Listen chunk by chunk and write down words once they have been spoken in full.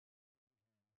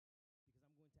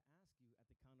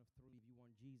you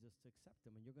want Jesus to accept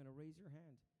him, and you're going to raise your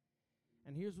hand.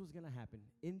 And here's what's going to happen.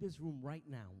 In this room right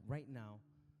now,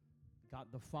 God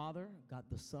the Father, God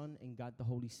the Son, and God the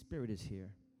Holy Spirit is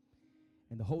here.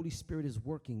 And the Holy Spirit is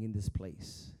working in this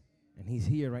place. And he's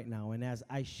here right now. And as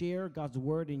I share God's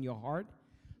word in your heart,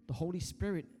 the Holy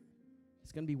Spirit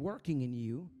is going to be working in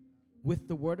you with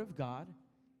the word of God,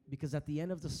 because at the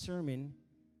end of the sermon,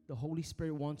 the Holy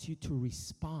Spirit wants you to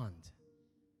respond.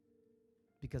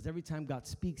 Because every time God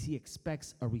speaks, he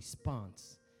expects a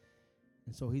response.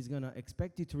 And so he's going to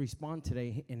expect you to respond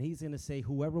today, and he's going to say,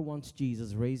 whoever wants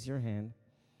Jesus, raise your hand.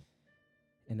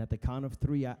 And at the count of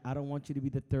three, I don't want you to be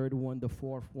the third one, the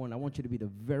fourth one. I want you to be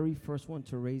the very first one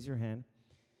to raise your hand.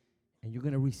 And you're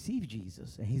going to receive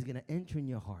Jesus, and he's going to enter in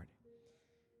your heart.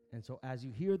 And so as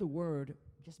you hear the word,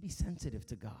 just be sensitive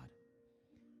to God.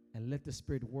 And let the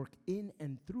Spirit work in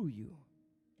and through you.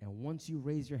 And once you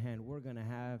raise your hand, we're going to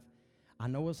have, I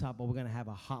know it's hot, but we're going to have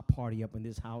a hot party up in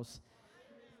this house.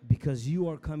 Because you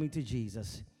are coming to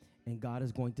Jesus, and God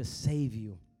is going to save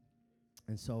you.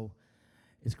 And so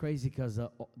it's crazy because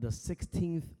the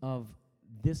 16th of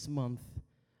this month,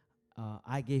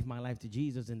 I gave my life to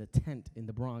Jesus in the tent in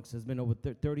the Bronx. It's been over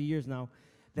 30 years now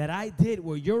that I did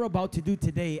what you're about to do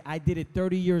today. I did it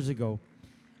 30 years ago.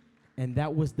 And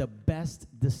that was the best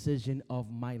decision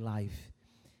of my life.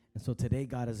 And so today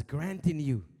God is granting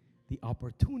you the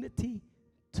opportunity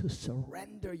to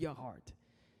surrender your heart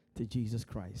to Jesus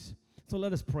Christ. So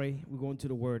let us pray. We're going to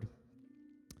the word.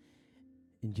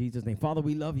 In Jesus' name. Father,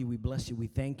 we love you. We bless you. We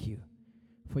thank you.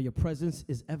 For your presence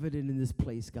is evident in this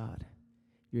place, God.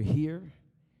 You're here.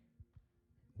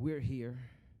 We're here.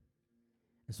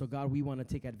 And so, God, we want to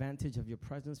take advantage of your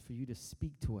presence for you to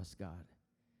speak to us, God.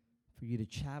 For you to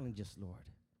challenge us, Lord.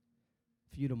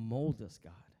 For you to mold us,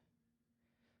 God.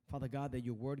 Father God, that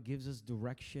your word gives us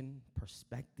direction,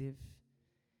 perspective.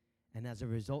 And as a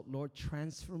result, Lord,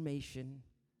 transformation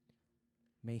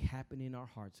may happen in our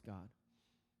hearts, God.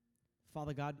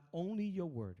 Father God, only your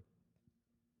word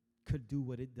could do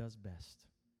what it does best.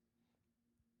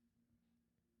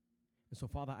 And so,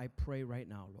 Father, I pray right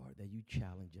now, Lord, that you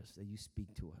challenge us, that you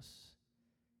speak to us,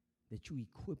 that you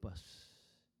equip us,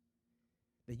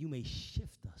 that you may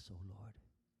shift us, oh Lord.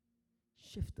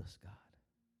 Shift us, God.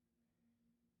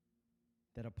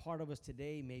 That a part of us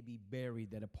today may be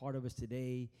buried, that a part of us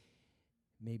today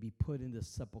may be put in the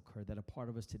sepulcher, that a part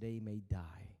of us today may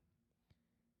die,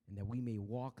 and that we may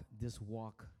walk this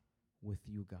walk with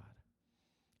you, God.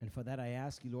 And for that, I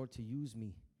ask you, Lord, to use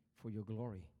me for your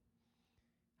glory.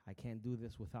 I can't do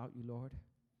this without you, Lord.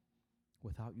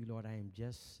 Without you, Lord, I am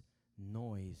just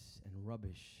noise and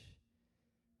rubbish.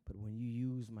 But when you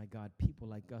use, my God, people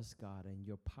like us, God, and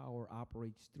your power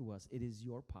operates through us, it is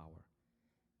your power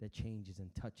that changes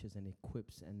and touches and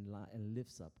equips and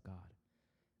lifts up, God.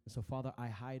 And so, Father, I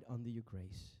hide under your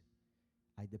grace.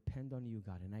 I depend on you,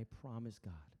 God, and I promise,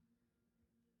 God,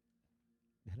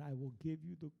 that I will give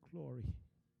you the glory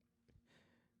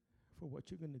for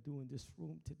what you're going to do in this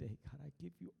room today. God, I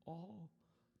give you all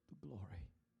the glory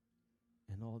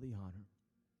and all the honor.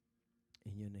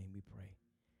 In your name we pray.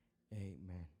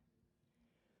 Amen.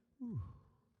 Whew.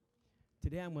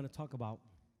 Today I'm going to talk about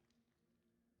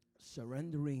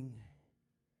surrendering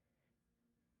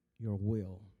your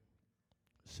will.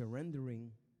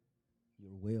 Surrendering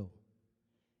your will.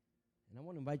 And I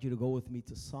want to invite you to go with me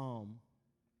to Psalm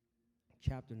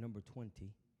chapter number 20.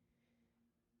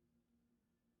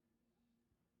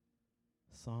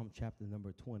 Psalm chapter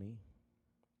number 20.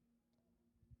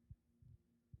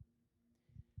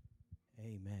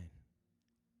 Amen.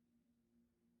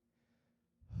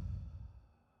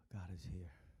 God is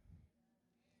here.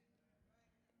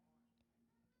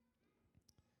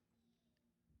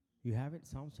 You have it?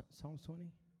 Psalms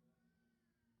 20?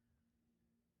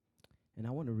 And I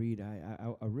want to read.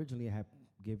 I originally have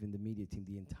given the media team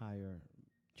the entire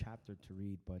chapter to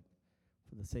read, but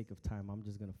for the sake of time, I'm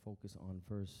just going to focus on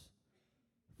verse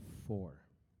 4.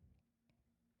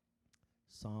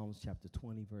 Psalms chapter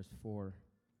 20, verse 4.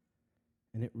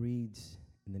 And it reads,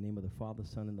 in the name of the Father,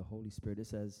 Son, and the Holy Spirit, it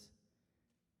says,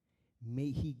 may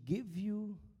he give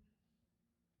you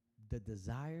the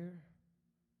desire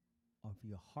of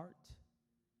your heart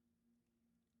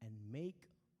and make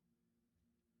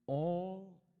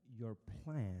all your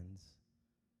plans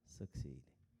succeed.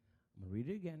 I'm going to read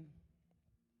it again.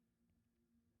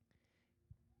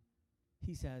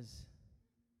 He says,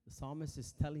 the psalmist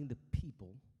is telling the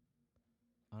people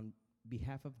on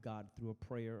behalf of God through a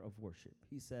prayer of worship.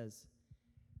 He says,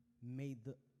 may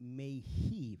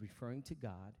he, referring to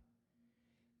God,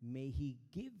 may he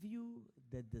give you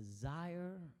the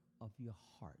desire of your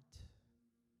heart.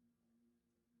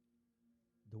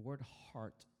 The word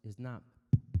heart is not,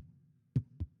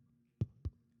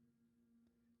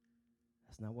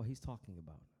 that's not what he's talking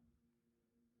about.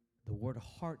 The word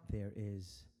heart there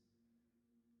is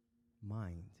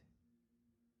mind,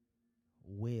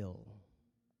 will.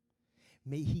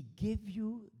 May he give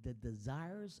you the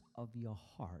desires of your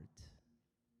heart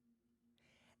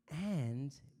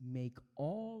and make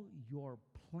all your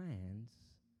plans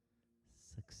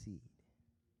succeed.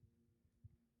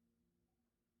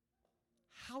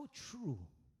 How true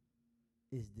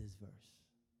is this verse?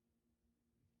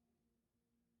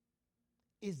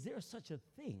 Is there such a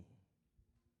thing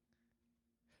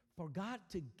for God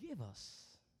to give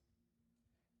us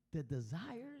the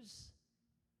desires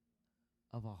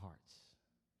of our hearts?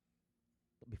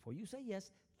 But before you say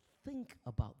yes, think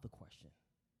about the question.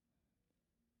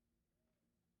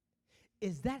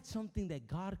 Is that something that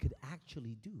God could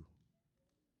actually do?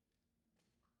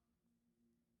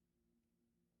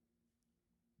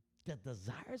 The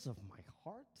desires of my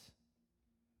heart?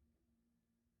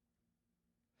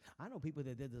 I know people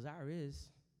that their desire is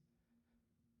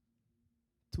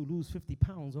to lose 50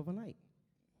 pounds overnight.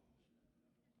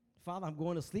 Father, I'm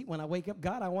going to sleep. When I wake up,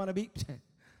 God, I want to be.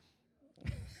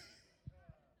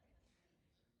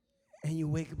 And you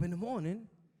wake up in the morning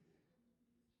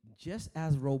just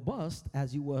as robust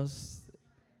as you was.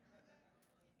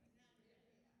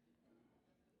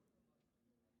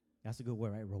 That's a good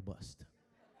word, right? Robust.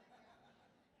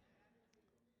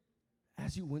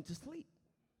 As you went to sleep.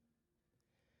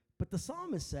 But the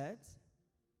psalmist said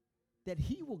that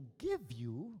he will give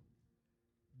you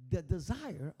the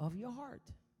desire of your heart.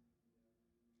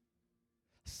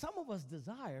 Some of us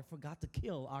desire for God to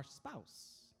kill our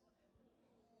spouse.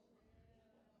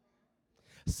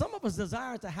 Some of us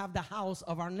desire to have the house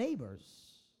of our neighbors.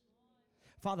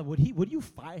 Father, would you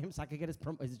fire him so I could get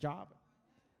his job?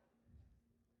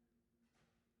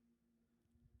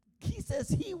 He says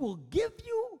he will give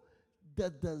you the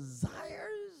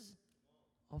desires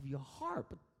of your heart.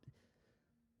 But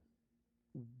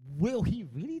will he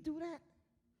really do that?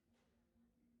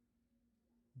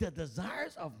 The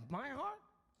desires of my heart?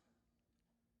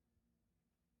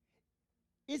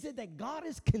 Is it that God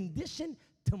is conditioned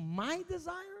to my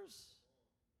desires?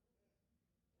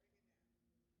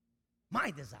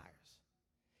 My desires.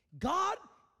 God,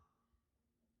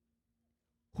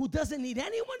 who doesn't need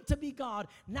anyone to be God,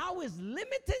 now is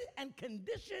limited and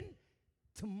conditioned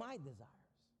to my desires.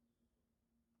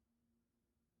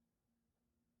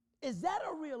 Is that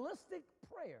a realistic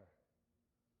prayer?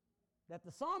 That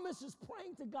the psalmist is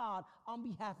praying to God on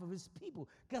behalf of his people?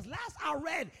 Because last I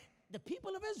read, the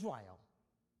people of Israel,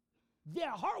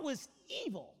 their heart was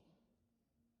evil.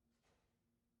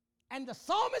 And the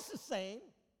psalmist is saying,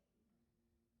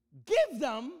 give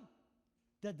them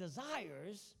the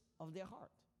desires of their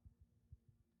heart.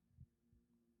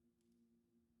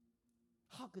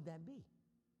 How could that be?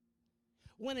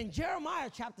 When in Jeremiah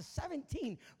chapter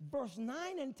 17, verse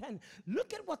 9 and 10,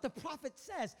 look at what the prophet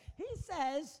says. He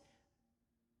says,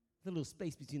 the little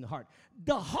space between the heart.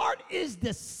 The heart is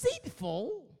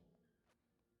deceitful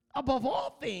above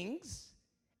all things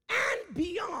and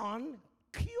beyond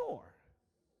cure.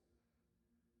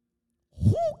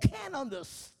 Who can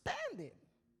understand it?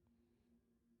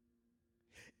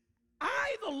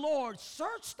 I, the Lord,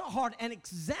 search the heart and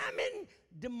examine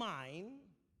the mind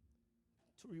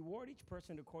to reward each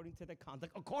person according to their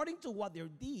conduct, according to what their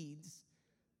deeds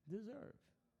deserve.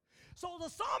 So the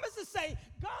psalmist is saying,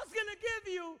 God's going to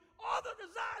give you all the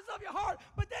desires of your heart.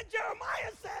 But then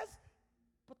Jeremiah says,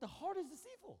 but the heart is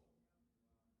deceitful.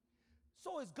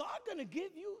 So is God going to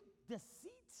give you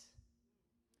deceit?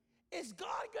 Is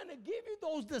God going to give you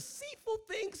those deceitful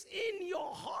things in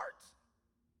your heart?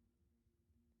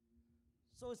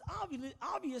 So it's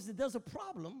obvious that there's a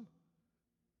problem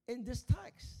in this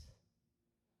text.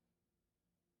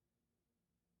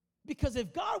 Because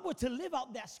if God were to live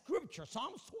out that scripture,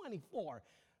 Psalms 24,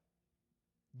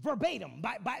 verbatim,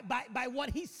 by what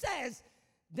he says,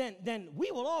 then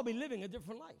we will all be living a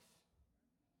different life.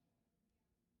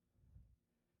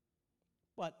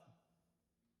 But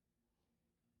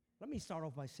let me start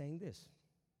off by saying this.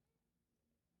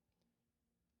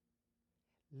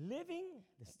 Listen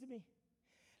to me,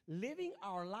 living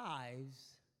our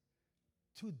lives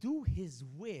to do his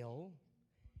will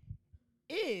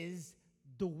is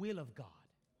the will of God.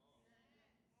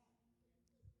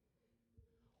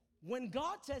 When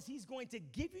God says he's going to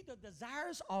give you the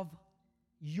desires of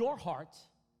your heart,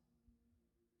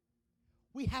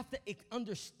 we have to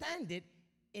understand it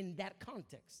in that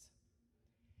context.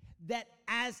 That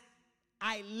as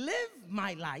I live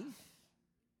my life,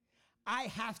 I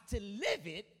have to live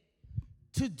it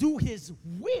to do his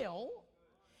will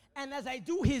And as I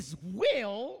do his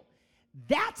will,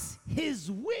 that's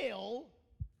his will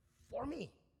for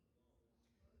me.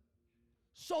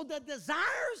 So the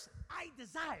desires I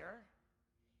desire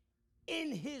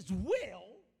in his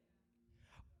will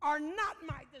are not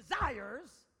my desires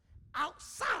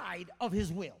outside of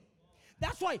his will.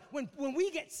 That's why when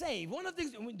we get saved, one of the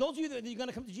things, those of you that are going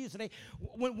to come to Jesus today,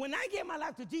 when I gave my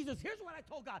life to Jesus, here's what I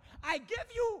told God. I give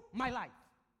you my life.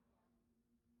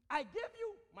 I give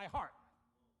you my heart.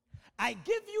 I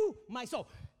give you my soul.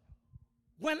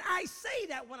 When I say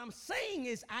that, what I'm saying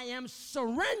is I am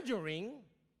surrendering,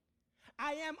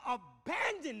 I am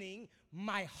abandoning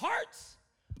my heart,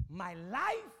 my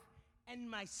life, and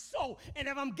my soul. And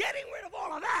if I'm getting rid of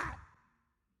all of that,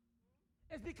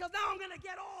 it's because now I'm going to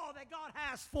get all that God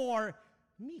has for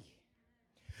me.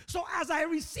 So as I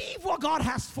receive what God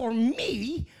has for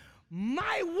me,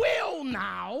 my will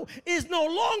now is no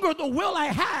longer the will I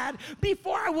had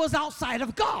before I was outside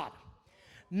of God.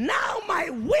 Now my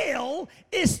will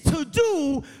is to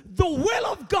do the will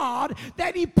of God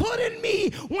that he put in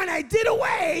me when I did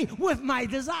away with my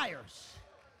desires.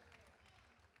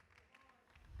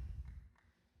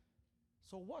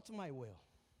 So what's my will?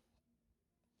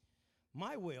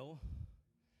 My will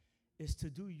is to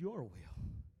do your will.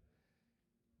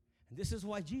 And this is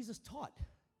why Jesus taught.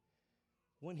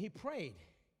 When he prayed,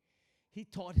 he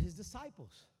taught his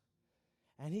disciples.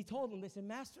 And he told them, they said,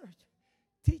 Master,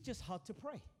 teach us how to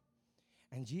pray.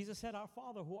 And Jesus said, Our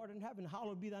Father who art in heaven,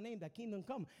 hallowed be thy name, thy kingdom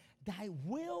come. Thy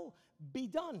will be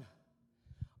done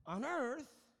on earth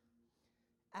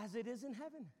as it is in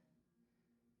heaven.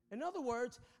 In other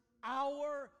words,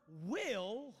 our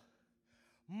will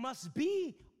must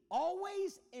be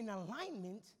always in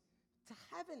alignment to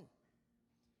heaven.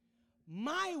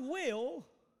 My will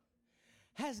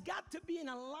has got to be in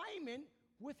alignment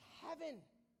with heaven.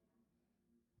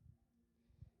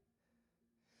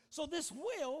 So this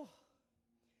will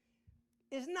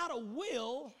is not a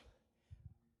will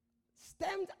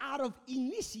stemmed out of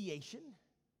initiation,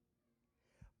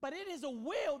 but it is a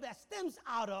will that stems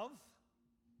out of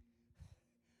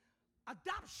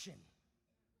adoption.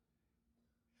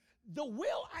 The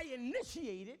will I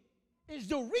initiated is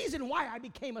the reason why I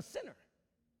became a sinner.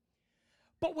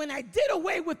 But when I did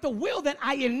away with the will that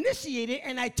I initiated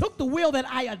and I took the will that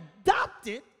I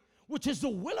adopted, which is the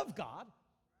will of God,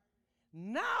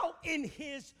 now in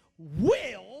his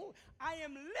will, I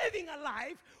am living a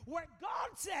life where God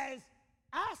says,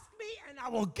 ask me and I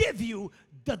will give you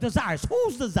the desires.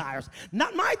 Whose desires?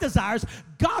 Not my desires.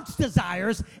 God's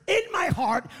desires in my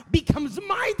heart becomes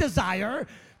my desire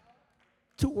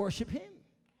to worship him.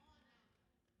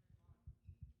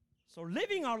 So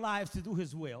living our lives to do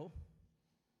his will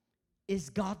is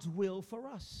God's will for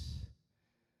us.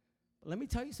 But let me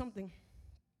tell you something.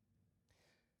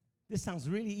 This sounds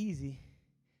really easy,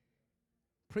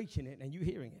 preaching it and you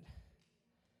hearing it.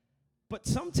 But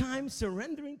sometimes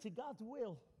surrendering to God's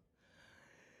will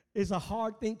is a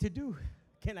hard thing to do.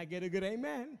 Can I get a good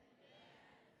amen?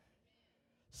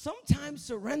 Sometimes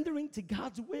surrendering to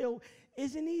God's will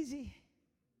isn't easy.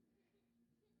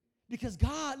 Because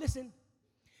God, listen,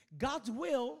 God's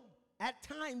will at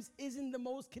times isn't the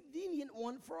most convenient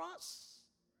one for us.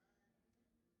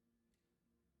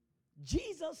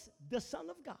 Jesus, the Son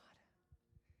of God,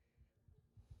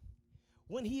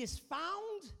 when he is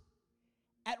found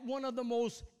at one of the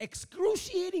most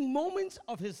excruciating moments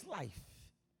of his life,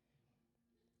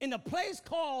 in a place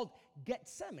called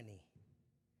Gethsemane,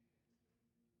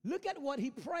 look at what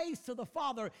he prays to the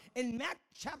Father in Matthew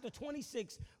chapter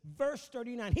 26, verse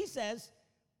 39. He says,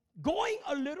 going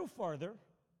a little further,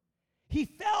 he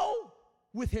fell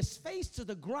with his face to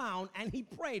the ground and he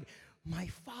prayed, my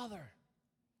Father,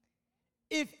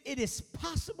 if it is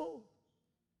possible,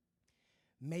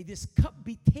 may this cup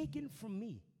be taken from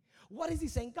me. What is he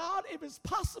saying? God, if it's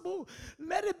possible,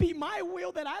 let it be my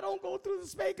will that I don't go through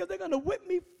this pain, because they're going to whip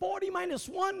me 40 minus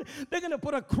 1. They're going to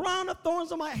put a crown of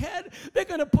thorns on my head. They're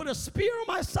going to put a spear on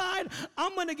my side.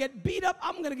 I'm going to get beat up.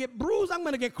 I'm going to get bruised. I'm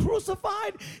going to get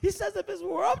crucified. He says, if it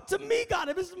were up to me, God,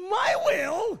 if it's my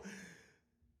will,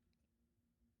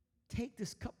 take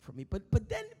this cup from me. But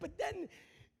then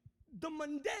the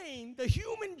mundane, the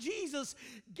human Jesus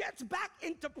gets back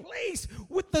into place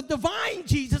with the divine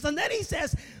Jesus. And then he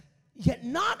says, yet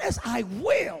not as I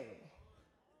will.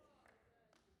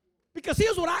 Because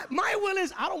here's what my will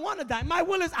is, I don't want to die. My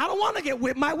will is, I don't want to get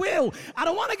whipped. My will, I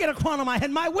don't want to get a crown on my head.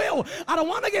 My will, I don't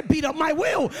want to get beat up. My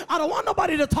will, I don't want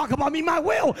nobody to talk about me. My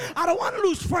will, I don't want to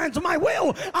lose friends. My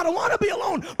will, I don't want to be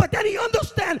alone. But then he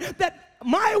understands that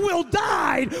My will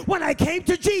died when I came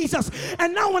to Jesus.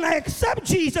 And now when I accept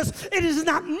Jesus, it is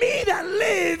not me that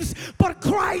lives, but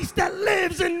Christ that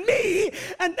lives in me.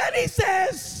 And then he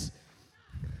says,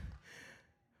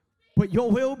 but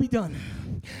your will be done.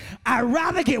 I'd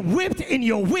rather get whipped in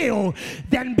your will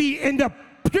than be in the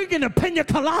drinking a pina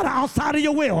colada outside of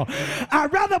your will.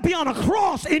 I'd rather be on a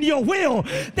cross in your will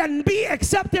than be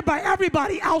accepted by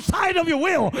everybody outside of your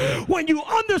will. When you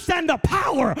understand the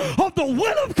power of the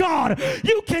will of God,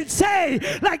 you can say,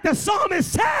 like the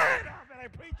psalmist said,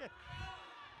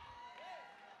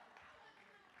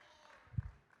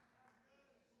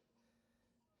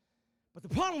 but the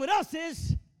problem with us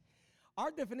is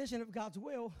our definition of God's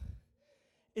will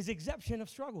is exception of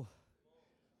struggle.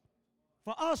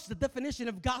 For us, the definition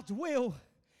of God's will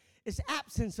is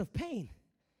absence of pain.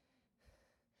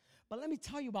 But let me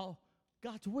tell you about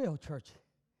God's will, church.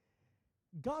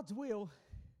 God's will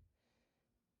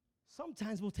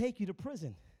sometimes will take you to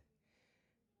prison.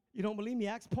 You don't believe me?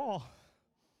 Ask Paul.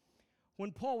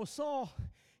 When Paul was Saul,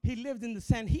 he lived in the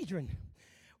Sanhedrin.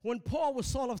 When Paul was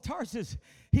Saul of Tarsus,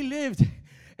 he lived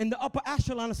in the upper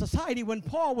echelon of society. When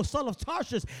Paul was Saul of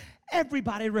Tarsus,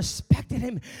 everybody respected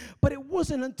him. But it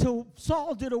wasn't until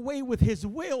Saul did away with his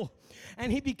will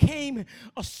and he became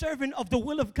a servant of the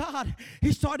will of God,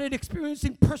 he started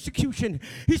experiencing persecution.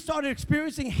 He started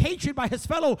experiencing hatred by his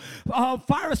fellow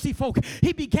Pharisee folk.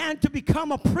 He began to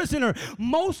become a prisoner.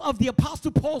 Most of the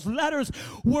Apostle Paul's letters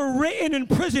were written in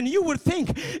prison. You would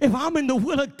think, if I'm in the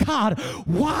will of God,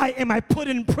 why am I put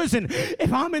in prison?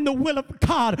 If I'm in the will of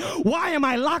God, why am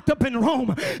I locked up in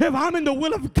Rome? If I'm in the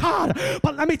will of God.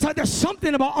 But let me tell you, there's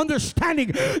something about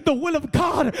understanding the will of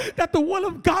God, that the will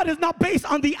of God is not based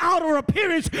on the outer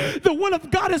appearance. The will of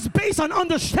God is based on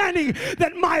understanding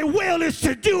that my will is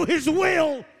to do his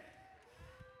will.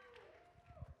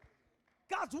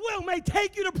 God's will may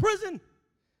take you to prison,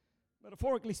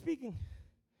 metaphorically speaking.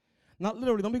 Not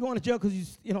literally. Don't be going to jail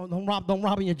because you know don't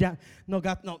rob in your job. No,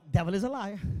 devil is a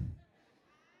liar.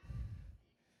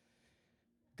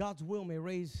 God's will may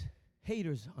raise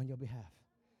haters on your behalf.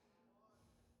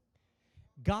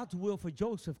 God's will for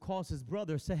Joseph caused his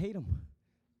brothers to hate him.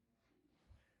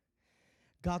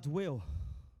 God's will,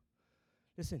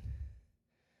 listen,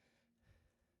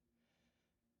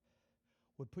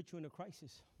 would put you in a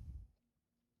crisis.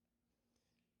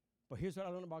 But here's what I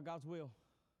learned about God's will.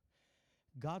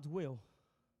 God's will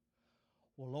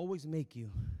always make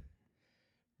you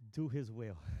do his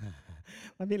will.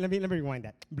 let me rewind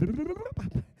that.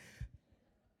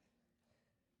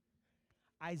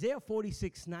 Isaiah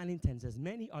 46:9-10 says,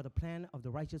 many are the plan of the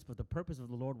righteous, but the purpose of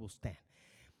the Lord will stand.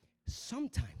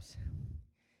 Sometimes,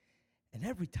 and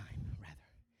every time, rather,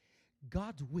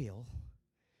 God's will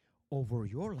over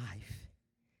your life,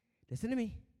 listen to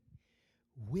me,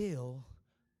 will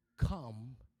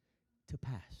come to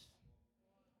pass.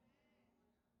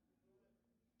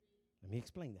 Let me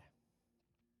explain that.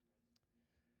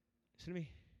 Listen to me.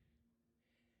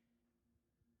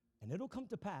 And it'll come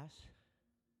to pass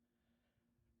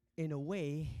in a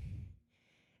way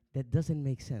that doesn't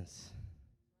make sense.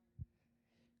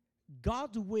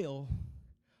 God's will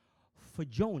for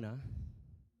Jonah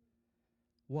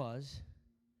was,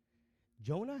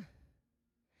 Jonah,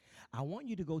 I want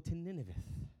you to go to Nineveh,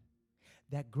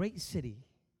 that great city,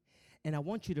 and I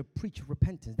want you to preach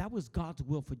repentance. That was God's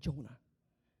will for Jonah.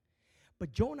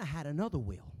 But Jonah had another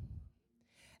will.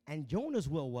 And Jonah's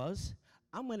will was,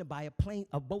 I'm going to buy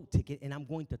a boat ticket, and I'm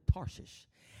going to Tarshish.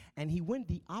 And he went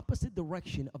the opposite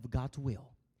direction of God's will.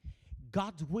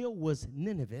 God's will was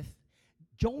Nineveh.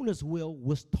 Jonah's will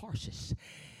was Tarshish.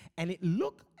 And it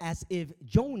looked as if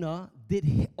Jonah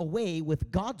did away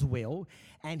with God's will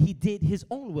and he did his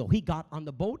own will. He got on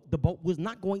the boat. The boat was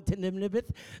not going to Nineveh.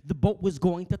 The boat was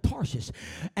going to Tarshish.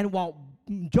 And while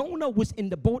Jonah was in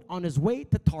the boat on his way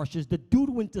to Tarshish, the dude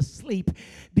went to sleep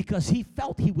because he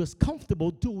felt he was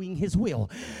comfortable doing his will.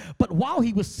 But while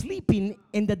he was sleeping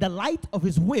in the delight of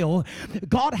his will,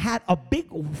 God had a big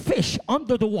fish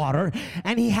under the water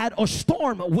and he had a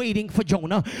storm waiting for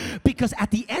Jonah, because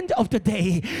at the end of the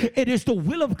day, it is the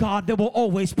will of God that will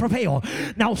always prevail.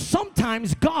 Now,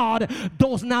 sometimes God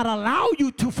does not allow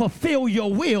you to fulfill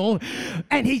your will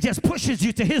and he just pushes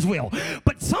you to his will.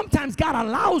 But sometimes God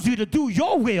allows you to do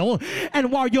your will.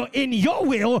 And while you're in your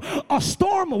will, a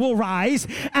storm will rise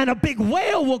and a big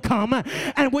whale will come.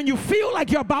 And when you feel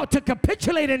like you're about to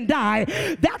capitulate and die,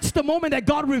 that's the moment that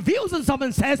God reveals himself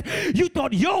and says, you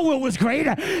thought your will was great,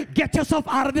 get yourself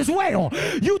out of this whale.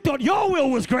 You thought your will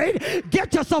was great,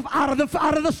 get yourself out of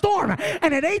the storm.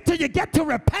 And it ain't till you get to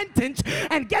repentance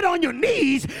and get on your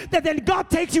knees that then God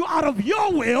takes you out of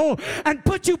your will and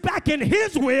puts you back in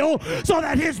his will so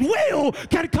that his will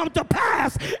can come to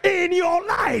pass in your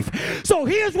life. So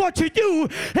here's what you do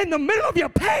in the middle of your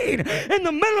pain, in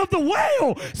the middle of the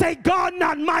whale. Say, God,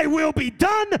 not my will be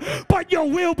done, but your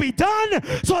will be done,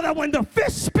 so that when the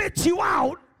fish spits you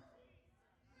out,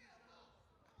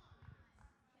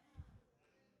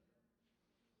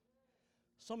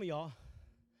 some of y'all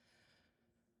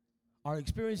are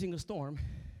experiencing a storm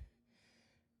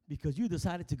because you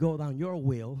decided to go down your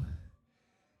will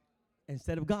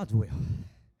instead of God's will.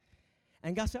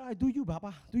 And God said, all right, do you,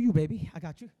 Baba. Do you, baby. I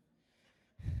got you.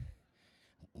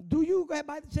 Do you, go ahead,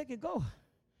 buy the ticket, go.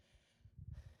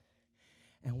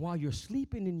 And while you're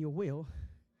sleeping in your will,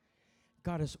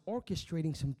 God is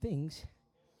orchestrating some things,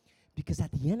 because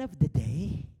at the end of the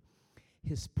day,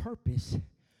 his purpose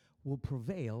will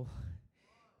prevail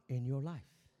in your life.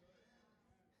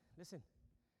 Listen,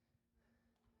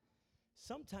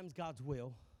 sometimes God's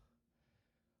will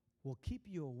keep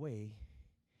you away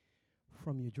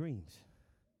from your dreams.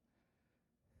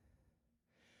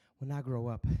 When I grow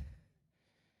up,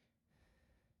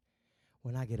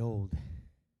 when I get old,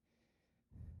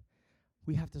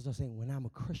 we have to start saying, when I'm a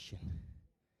Christian,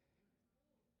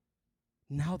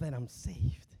 now that I'm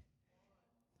saved,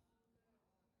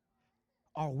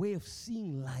 our way of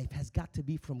seeing life has got to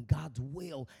be from God's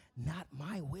will, not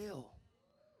my will.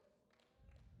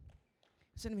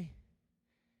 Listen to me.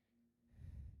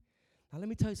 Now let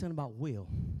me tell you something about will.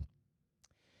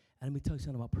 And let me tell you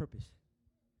something about purpose.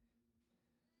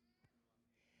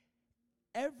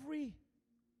 Every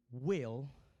will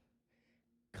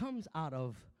comes out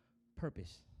of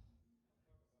purpose.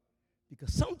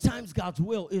 Because sometimes God's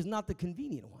will is not the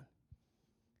convenient one.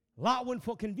 Lot went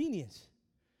for convenience,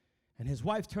 and his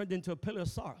wife turned into a pillar of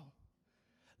sorrow.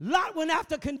 Lot went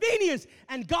after convenience,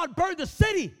 and God burned the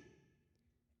city.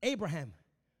 Abraham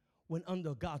went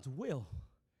under God's will,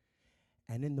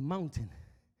 and in the mountain,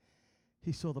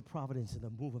 he saw the providence and the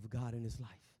move of God in his life.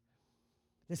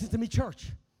 Listen to me,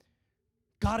 church.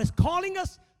 God is calling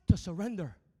us to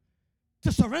surrender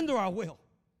our will.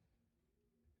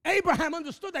 Abraham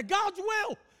understood that God's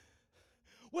will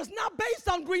was not based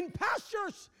on green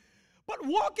pastures, but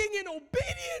walking in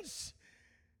obedience.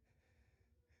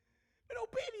 In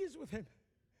obedience with him.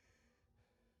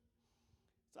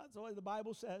 So that's why the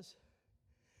Bible says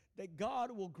that God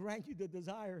will grant you the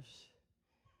desires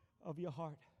of your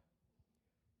heart.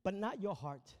 But not your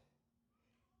heart,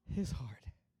 his heart.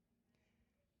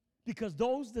 Because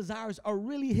those desires are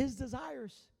really his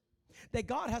desires. That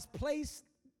God has placed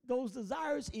those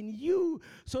desires in you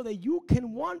so that you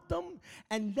can want them,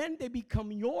 and then they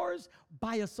become yours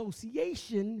by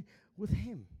association with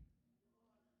him.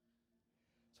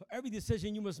 So every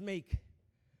decision you must make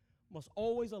must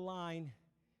always align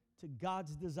to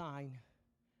God's design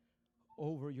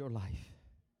over your life.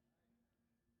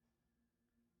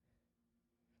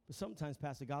 But sometimes,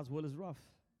 Pastor, God's will is rough.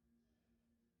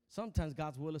 Sometimes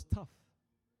God's will is tough.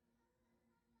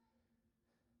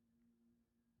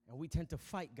 And we tend to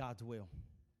fight God's will.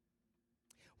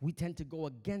 We tend to go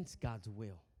against God's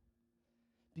will.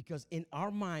 Because in our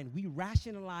mind, we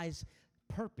rationalize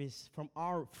purpose from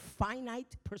our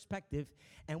finite perspective,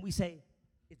 and we say,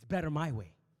 it's better my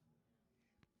way.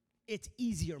 It's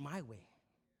easier my way.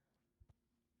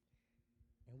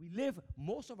 And we live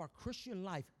most of our Christian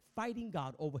life fighting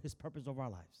God over his purpose over our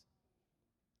lives.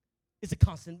 It's a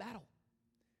constant battle.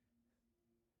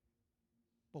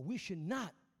 But we should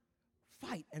not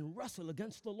fight and wrestle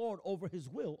against the Lord over his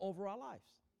will over our lives.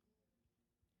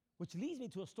 Which leads me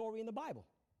to a story in the Bible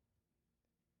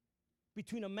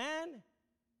between a man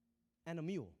and a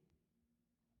mule,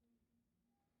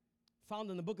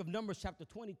 found in the book of Numbers chapter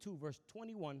 22 verse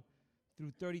 21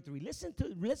 through 33.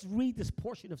 Let's read this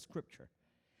portion of scripture.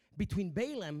 Between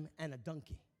Balaam and a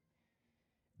donkey.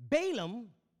 Balaam,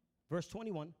 verse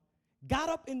 21, got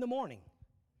up in the morning,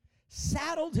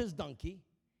 saddled his donkey,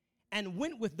 and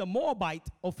went with the Moabite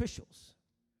officials.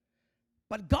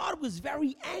 But God was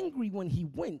very angry when he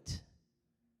went,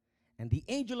 and the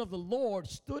angel of the Lord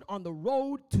stood on the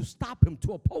road to stop him,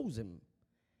 to oppose him.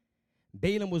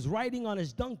 Balaam was riding on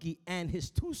his donkey, and his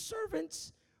 2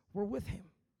 servants were with him.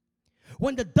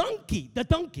 When the donkey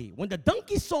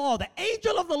saw the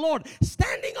angel of the Lord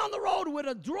standing on the road with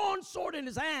a drawn sword in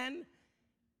his hand,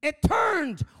 it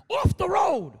turned off the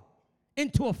road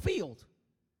into a field.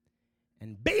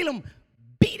 And Balaam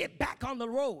beat it back on the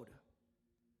road.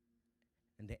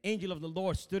 And the angel of the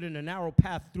Lord stood in a narrow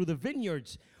path through the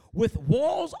vineyards with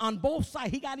walls on both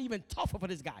sides. He got even tougher for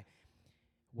this guy.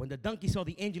 When the donkey saw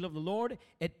the angel of the Lord,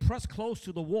 it pressed close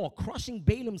to the wall, crushing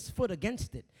Balaam's foot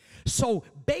against it. So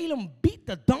Balaam beat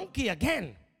the donkey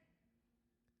again.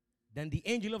 Then the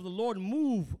angel of the Lord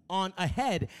moved on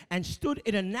ahead and stood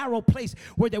in a narrow place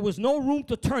where there was no room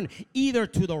to turn, either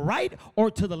to the right or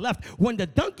to the left. When the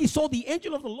donkey saw the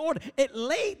angel of the Lord, it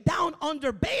lay down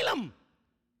under Balaam.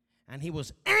 And he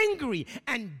was angry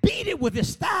and beat it with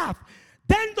his staff.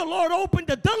 Then the Lord opened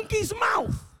the donkey's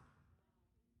mouth.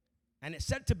 And it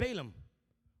said to Balaam,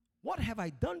 what have I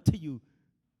done to you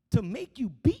to make you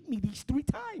beat me these 3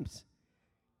 times?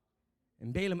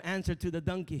 And Balaam answered to the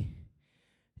donkey,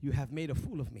 you have made a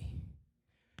fool of me.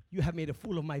 You have made a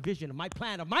fool of my vision, of my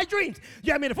plan, of my dreams.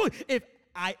 You have made a fool. If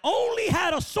I only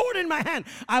had a sword in my hand,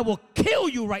 I will kill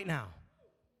you right now.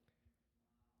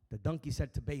 The donkey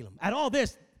said to Balaam, at all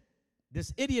this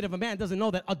idiot of a man doesn't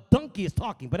know that a donkey is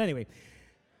talking. But anyway,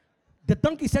 the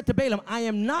donkey said to Balaam,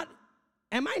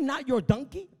 am I not your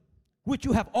donkey, which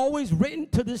you have always ridden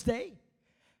to this day?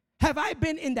 Have I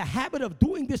been in the habit of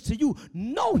doing this to you?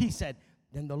 No, he said.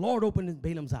 Then the Lord opened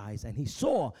Balaam's eyes, and he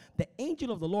saw the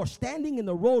angel of the Lord standing in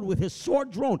the road with his sword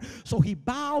drawn. So he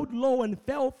bowed low and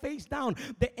fell face down.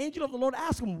 The angel of the Lord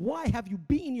asked him, why have you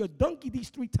beaten your donkey these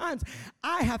 3 times?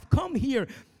 I have come here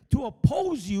to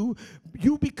oppose you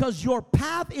because your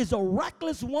path is a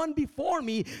reckless one before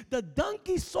me. The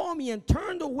donkey saw me and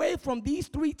turned away from these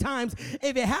 3 times.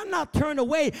 If it had not turned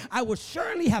away, I would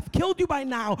surely have killed you by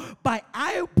now, but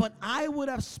I would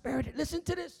have spared it. Listen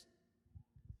to this.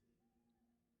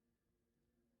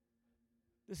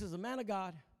 This is a man of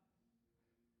God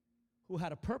who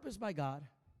had a purpose by God,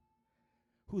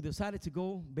 who decided to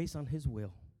go based on his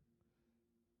will.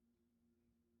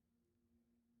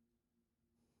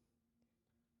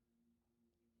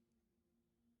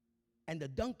 And the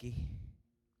donkey,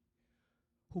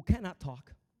 who cannot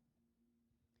talk,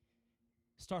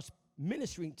 starts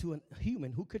ministering to a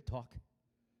human who could talk,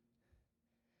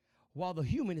 while the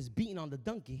human is beating on the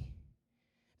donkey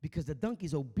because the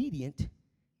donkey's obedient.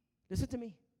 Listen to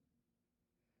me.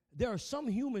 There are some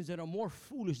humans that are more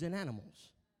foolish than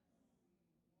animals.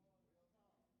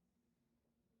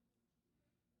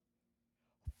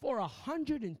 For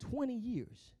 120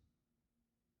 years,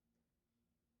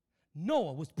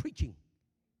 Noah was preaching,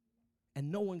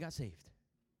 and no one got saved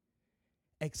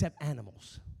except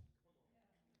animals.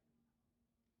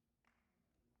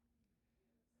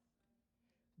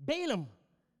 Balaam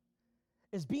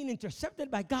is being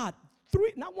intercepted by God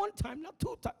not 1 time, not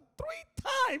 2 times, 3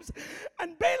 times.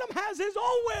 And Balaam has his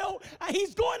own will, and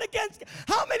he's going against.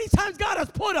 How many times God has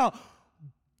put a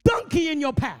donkey in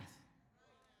your path?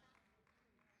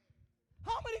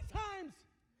 How many times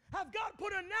have God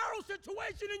put a narrow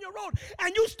situation in your road,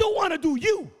 and you still want to do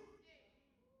you?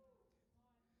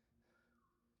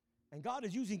 And God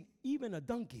is using even a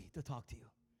donkey to talk to you.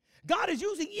 God is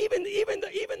using even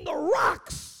the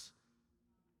rocks.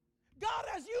 God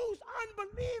has used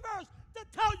unbelievers to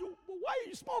tell you, well, why are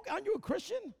you smoking? Aren't you a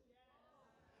Christian?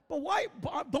 But why?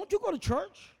 Don't you go to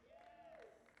church?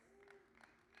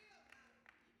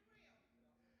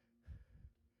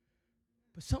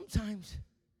 But sometimes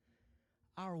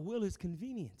our will is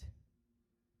convenient.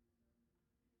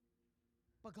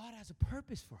 But God has a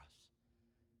purpose for us.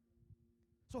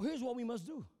 So here's what we must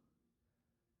do.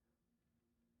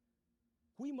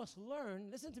 We must learn,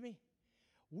 listen to me,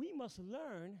 we must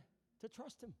learn to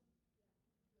trust Him.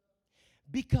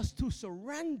 Because to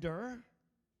surrender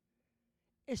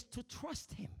is to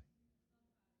trust Him.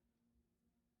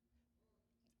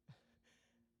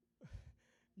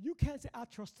 You can't say, I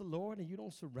trust the Lord, and you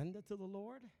don't surrender to the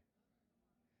Lord.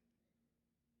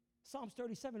 Psalms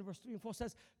 37, verse 3 and 4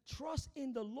 says, trust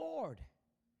in the Lord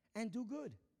and do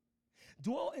good.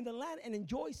 Dwell in the land and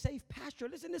enjoy safe pasture.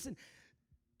 Listen.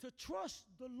 To trust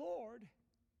the Lord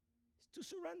is to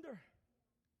surrender.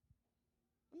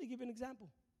 Let me give you an example.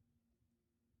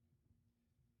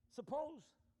 Suppose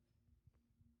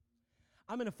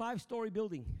I'm in a 5-story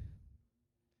building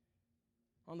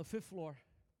on the 5th floor.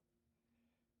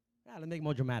 Let's make it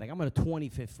more dramatic. I'm on the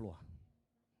 25th floor.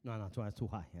 No, that's too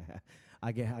high.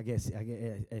 I get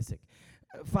sick.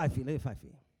 5 feet, 5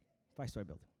 feet. 5-story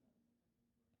building.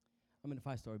 I'm in a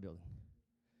 5-story building.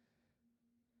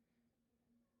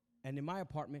 And in my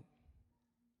apartment,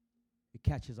 it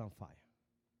catches on fire.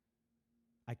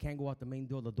 I can't go out the main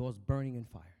door. The door's burning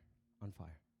on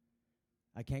fire.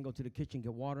 I can't go to the kitchen,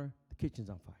 get water. The kitchen's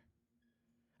on fire.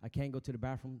 I can't go to the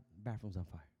bathroom. Bathroom's on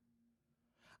fire.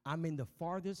 I'm in the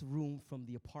farthest room from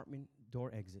the apartment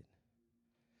door exit.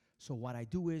 So what I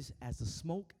do is, as the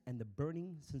smoke and the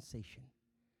burning sensation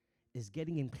is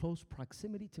getting in close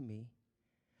proximity to me,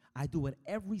 I do what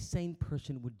every sane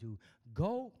person would do.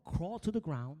 Go crawl to the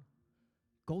ground,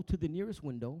 go to the nearest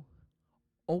window,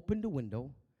 open the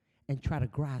window, and try to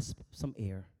grasp some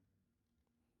air.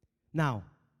 Now,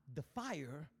 the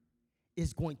fire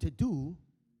is going to do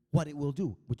what it will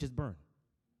do, which is burn.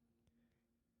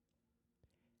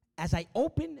 As I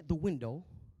open the window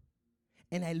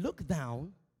and I look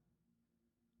down,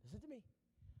 listen to me,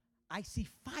 I see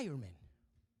firemen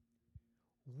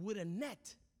with a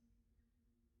net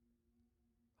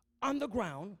on the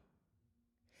ground.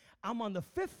 I'm on the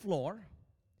 5th floor.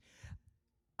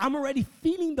 I'm already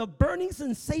feeling the burning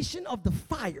sensation of the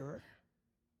fire.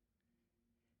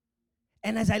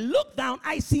 And as I look down,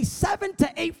 I see 7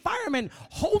 to 8 firemen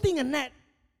holding a net,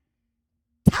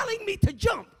 telling me to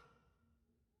jump.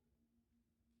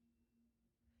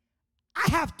 I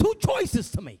have 2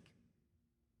 choices to make.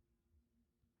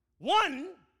 One,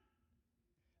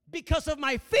 because of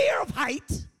my fear of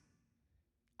height,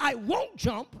 I won't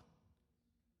jump,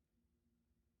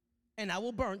 and I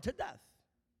will burn to death.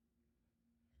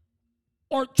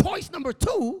 Or choice number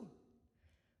 2,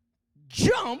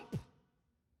 jump.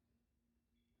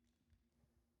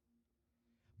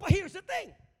 But here's the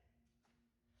thing.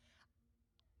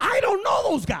 I don't know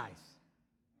those guys.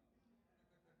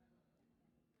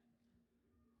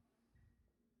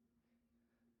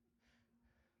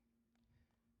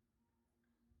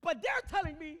 But they're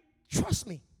telling me, trust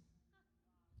me,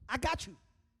 I got you.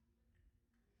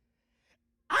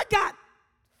 I got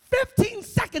 15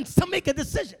 seconds to make a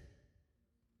decision.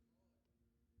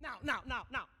 Now.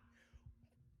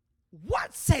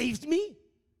 What saves me?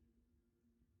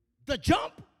 The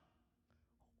jump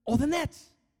or the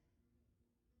nets?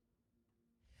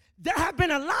 There have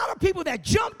been a lot of people that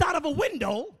jumped out of a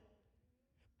window,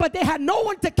 but they had no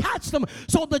one to catch them,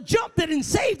 so the jump didn't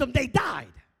save them, they died.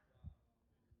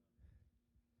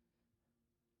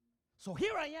 So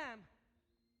here I am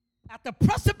at the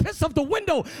precipice of the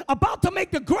window, about to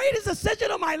make the greatest decision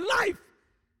of my life.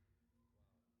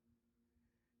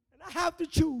 And I have to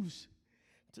choose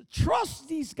to trust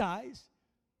these guys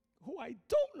who I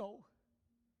don't know,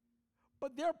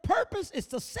 but their purpose is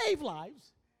to save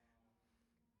lives,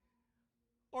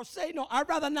 or say, no, I'd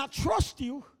rather not trust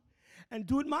you and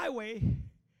do it my way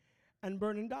and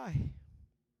burn and die.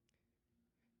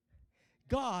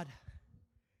 God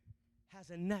has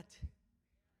a net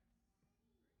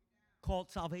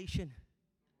called salvation.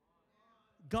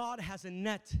 God has a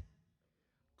net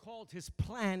called his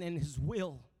plan and his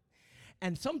will.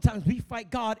 And sometimes we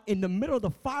fight God in the middle of the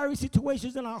fiery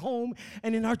situations in our home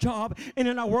and in our job and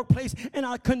in our workplace and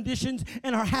our conditions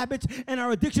and our habits and our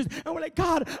addictions. And we're like,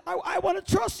 God, I want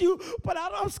to trust you, but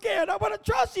I'm scared. I want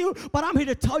to trust you. But I'm here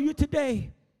to tell you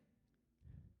today,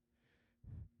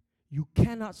 you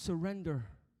cannot surrender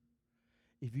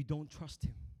if you don't trust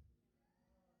him.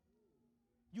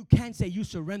 You can't say you're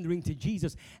surrendering to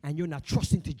Jesus and you're not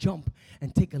trusting to jump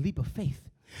and take a leap of faith.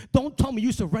 Don't tell me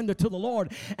you surrender to the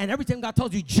Lord and every time God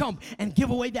tells you jump and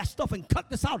give away that stuff and cut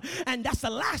this out, and that's the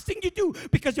last thing you do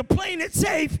because you're playing it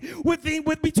safe with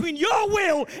between your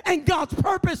will and God's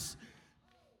purpose.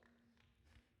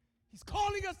 He's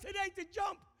calling us today to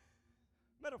jump.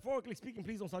 Metaphorically speaking,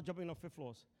 please don't start jumping on 5th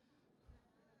floors.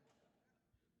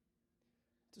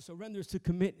 To surrender is to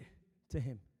commit to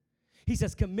him. He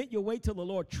says, commit your way to the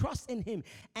Lord. Trust in him,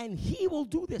 and he will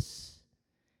do this.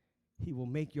 He will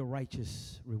make your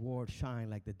righteous reward shine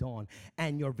like the dawn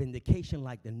and your vindication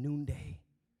like the noonday.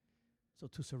 So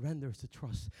to surrender is to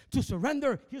trust. To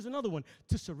surrender, here's another one.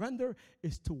 To surrender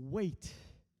is to wait.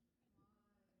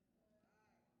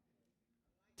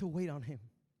 To wait on him.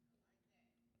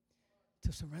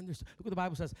 To surrender. Look what the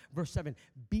Bible says, verse 7.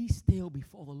 Be still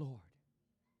before the Lord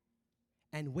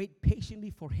and wait patiently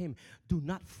for him. Do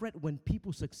not fret when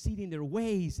people succeed in their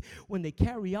ways, when they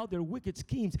carry out their wicked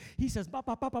schemes. He says,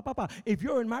 if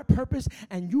you're in my purpose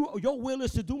and your will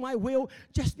is to do my will,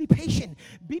 just be patient.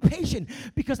 Be patient,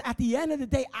 because at the end of the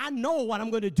day, I know what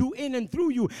I'm going to do in and through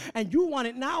you. And you want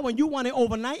it now, and you want it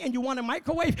overnight, and you want a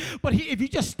microwave. But if you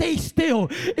just stay still,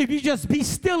 if you just be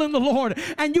still in the Lord,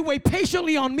 and you wait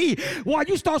patiently on me, while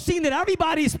you start seeing that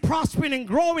everybody's prospering and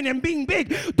growing and being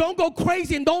big, don't go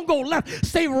crazy and don't go left.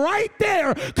 Stay right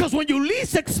there, because when you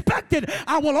least expect it,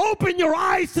 I will open your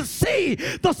eyes to see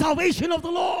the salvation of the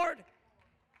Lord.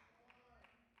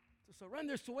 To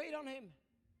surrender is to wait on him.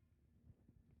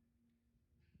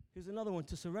 Here's another one.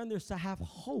 To surrender is to have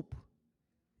hope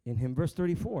in him. Verse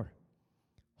 34.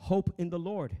 Hope in the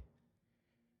Lord.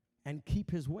 and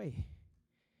keep his way,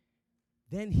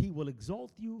 then he will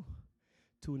exalt you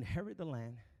to inherit the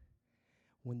land.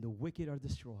 When the wicked are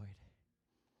destroyed,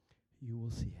 you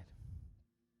will see it.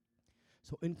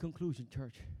 So in conclusion,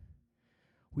 church,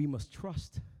 we must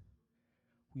trust,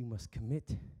 we must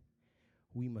commit,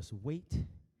 we must wait,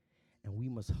 and we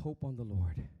must hope on the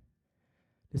Lord.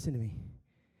 Listen to me.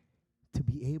 To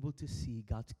be able to see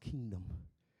God's kingdom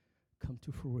come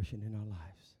to fruition in our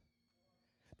lives.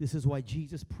 This is why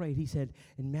Jesus prayed. He said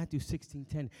in Matthew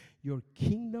 16:10, your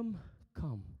kingdom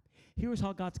come. Here's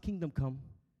how God's kingdom come.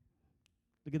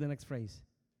 Look at the next phrase.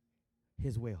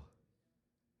 His will.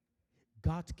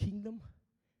 God's kingdom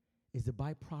is the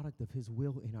byproduct of his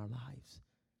will in our lives.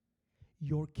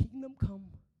 Your kingdom come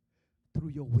through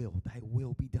your will. Thy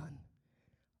will be done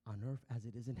on earth as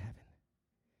it is in heaven.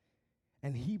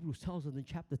 And Hebrews tells us in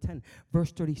chapter 10,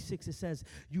 verse 36, it says,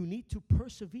 you need to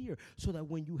persevere so that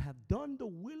when you have done the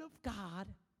will of God,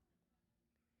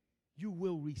 you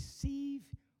will receive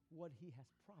what he has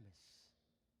promised.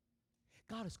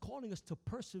 God is calling us to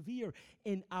persevere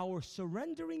in our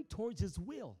surrendering towards his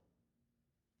will,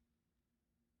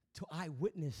 to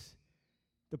eyewitness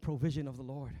the provision of the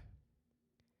Lord.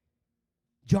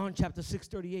 John chapter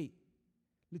 6:38.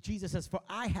 Jesus says, for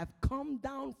I have come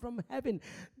down from heaven.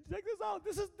 Check this out.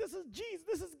 This is Jesus.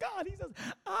 This is God. He says,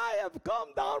 I have come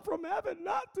down from heaven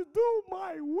not to do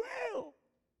my will.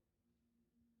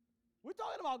 We're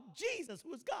talking about Jesus,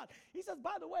 who is God. He says,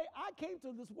 by the way, I came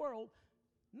to this world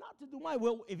not to do my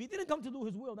will. If he didn't come to do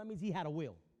his will, that means he had a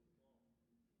will.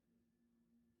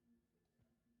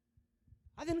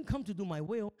 I didn't come to do my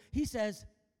will. He says,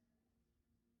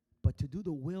 but to do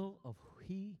the will of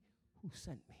he who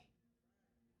sent me.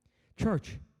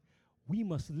 Church, we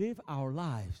must live our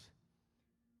lives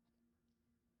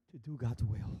to do God's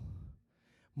will.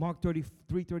 Mark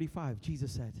 33:35,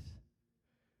 Jesus said,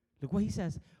 look what he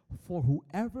says, for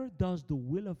whoever does the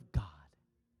will of God,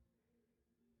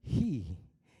 he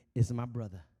is my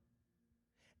brother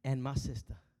and my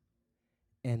sister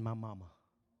and my mama.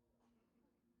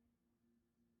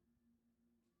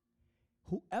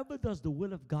 Whoever does the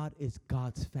will of God is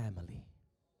God's family.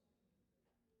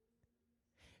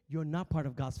 You're not part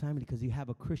of God's family because you have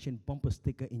a Christian bumper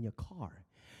sticker in your car.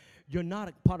 You're not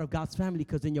a part of God's family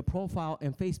because in your profile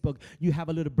and Facebook, you have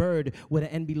a little bird with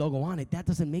an NB logo on it. That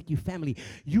doesn't make you family.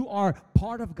 You are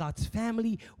part of God's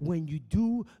family when you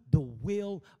do the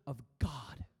will of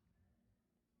God.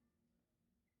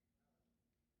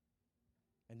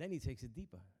 And then he takes it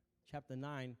deeper. Chapter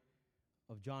 9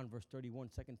 of John, verse 31,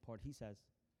 second part, he says,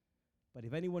 but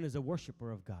if anyone is a worshiper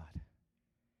of God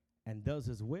and does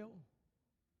his will,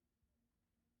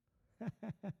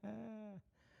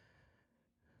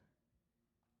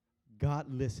 God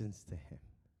listens to him.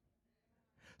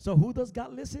 So who does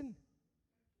God listen?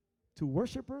 To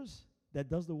worshipers that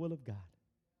does the will of God.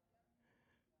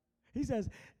 He says,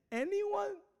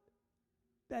 anyone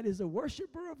that is a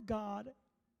worshiper of God,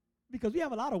 because we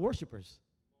have a lot of worshipers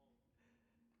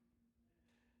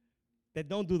that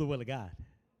don't do the will of God.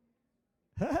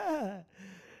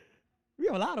 We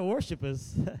have a lot of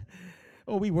worshipers.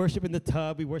 Oh, we worship in the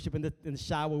tub, we worship in the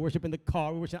shower, we worship in the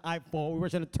car, we worship in I-4, we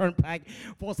worship in the Turnpike,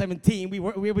 417.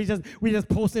 We just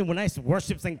post in nice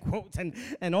worships and quotes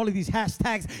and all of these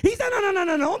hashtags. He said,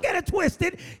 no, don't get it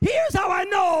twisted. Here's how I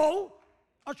know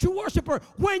a true worshiper.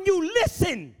 When you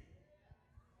listen,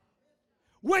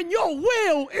 when your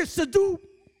will is to do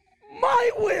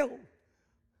my will.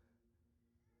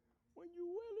 When your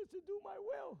will is to do my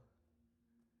will.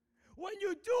 When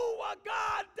you do what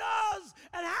God does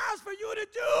and has for you to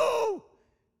do.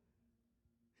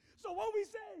 So when we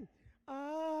say,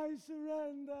 I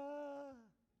surrender,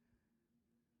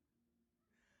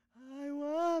 I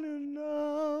want to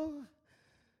know.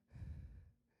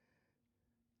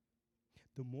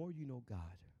 The more you know God,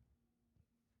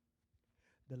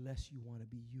 the less you want to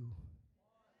be you.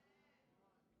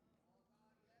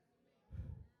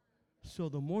 So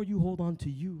the more you hold on to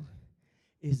you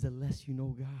is the less you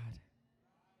know God.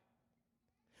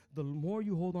 The more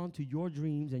you hold on to your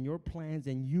dreams and your plans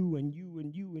and you and you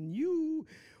and you and you,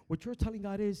 what you're telling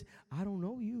God is, I don't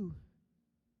know you.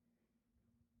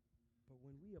 But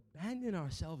when we abandon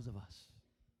ourselves of us,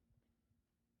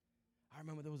 I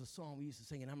remember there was a song we used to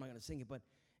sing, and I'm not going to sing it, but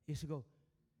it used to go,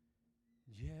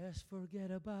 just forget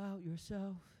about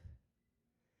yourself.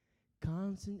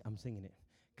 I'm singing it.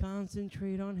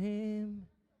 Concentrate on him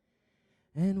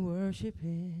and worship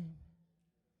him.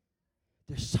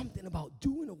 There's something about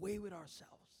doing away with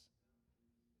ourselves.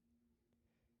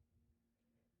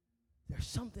 There's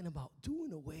something about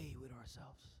doing away with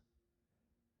ourselves.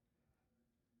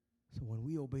 So when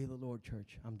we obey the Lord,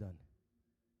 church, I'm done.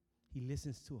 He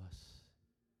listens to us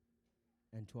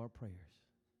and to our prayers.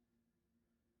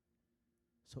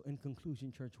 So in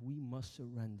conclusion, church, we must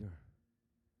surrender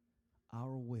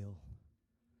our will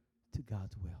to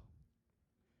God's will.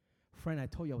 Friend, I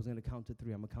told you I was going to count to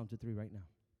 3. I'm going to count to 3 right now.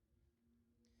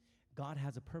 God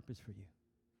has a purpose for you.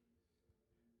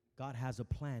 God has a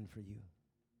plan for you.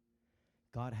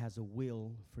 God has a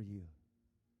will for you.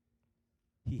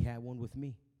 He had one with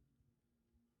me.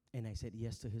 And I said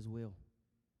yes to his will.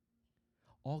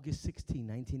 August 16,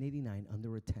 1989,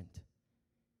 under a tent.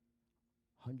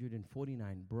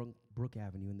 149 Brook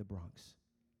Avenue in the Bronx.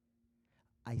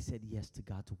 I said yes to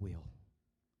God's will.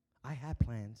 I had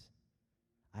plans.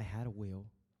 I had a will.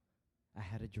 I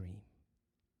had a dream.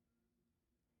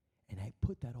 And I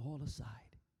put that all aside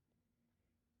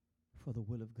for the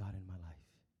will of God in my life.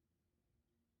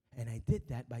 And I did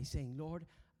that by saying, Lord,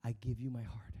 I give you my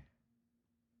heart.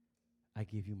 I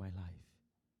give you my life.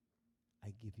 I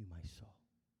give you my soul.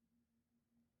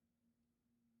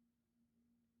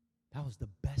 That was the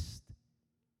best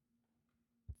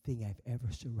thing I've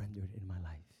ever surrendered in my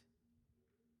life.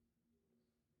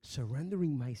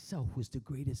 Surrendering myself was the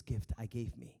greatest gift I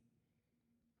gave me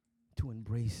to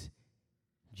embrace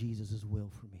Jesus' will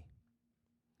for me.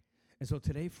 And so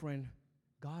today, friend,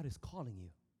 God is calling you.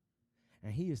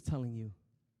 And he is telling you,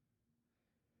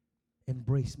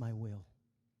 embrace my will.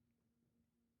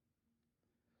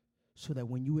 So that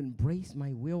when you embrace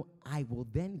my will, I will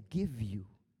then give you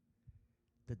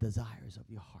the desires of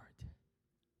your heart.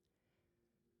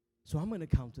 So I'm going to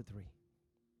count to 3.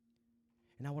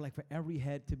 And I would like for every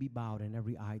head to be bowed and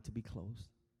every eye to be closed.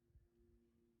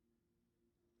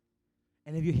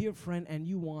 And if you're here, friend, and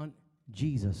you want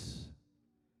Jesus,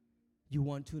 you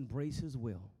want to embrace his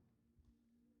will,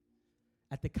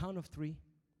 at the count of 3,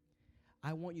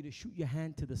 I want you to shoot your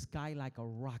hand to the sky like a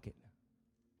rocket.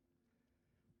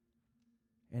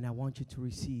 And I want you to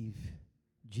receive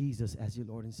Jesus as your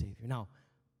Lord and Savior. Now,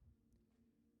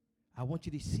 I want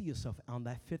you to see yourself on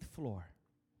that 5th floor.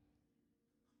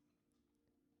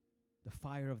 The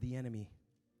fire of the enemy.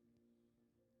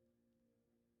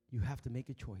 You have to make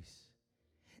a choice.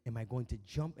 Am I going to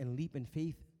jump and leap in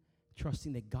faith,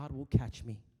 trusting that God will catch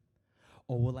me?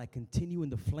 Or will I continue in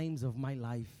the flames of my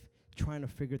life, trying to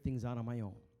figure things out on my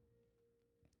own?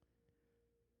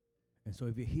 And so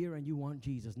if you're here and you want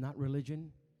Jesus, not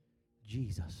religion,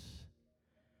 Jesus,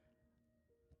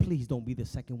 please don't be the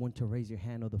second one to raise your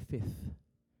hand or the 5th.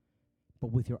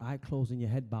 But with your eye closed and your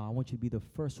head bowed, I want you to be the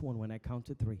first one when I count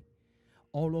to 3.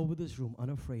 All over this room,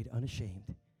 unafraid,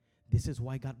 unashamed. This is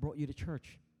why God brought you to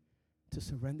church, to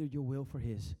surrender your will for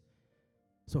his.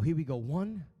 So here we go.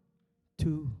 1,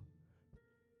 2,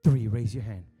 3. Raise your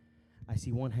hand. I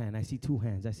see 1 hand. I see 2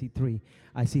 hands. I see 3.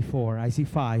 I see 4. I see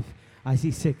 5. I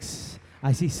see 6.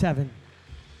 I see 7.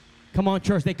 Come on,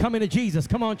 church. They're coming to Jesus.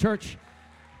 Come on, church.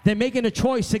 They're making a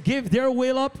choice to give their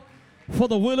will up for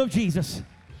the will of Jesus.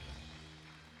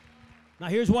 Now,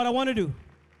 here's what I want to do.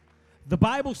 The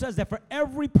Bible says that for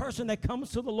every person that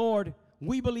comes to the Lord,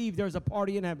 we believe there's a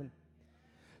party in heaven.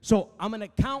 So I'm going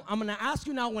to ask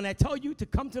you now, when I tell you to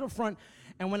come to the front,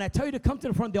 and when I tell you to come to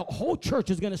the front, the whole church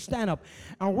is going to stand up,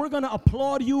 and we're going to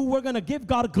applaud you. We're going to give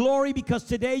God glory because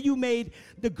today you made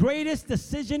the greatest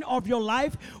decision of your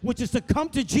life, which is to come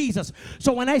to Jesus.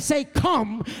 So when I say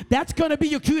come, that's going to be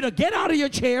your cue to get out of your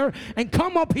chair and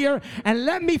come up here and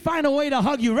let me find a way to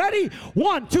hug you. Ready?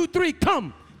 1, 2, 3,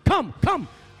 come, come, come.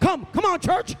 Come on,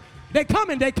 church. They're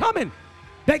coming. Come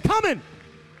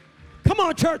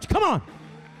on, church. Come on.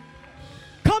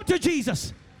 Come to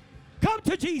Jesus. Come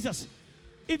to Jesus.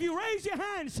 If you raise your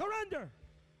hand, surrender.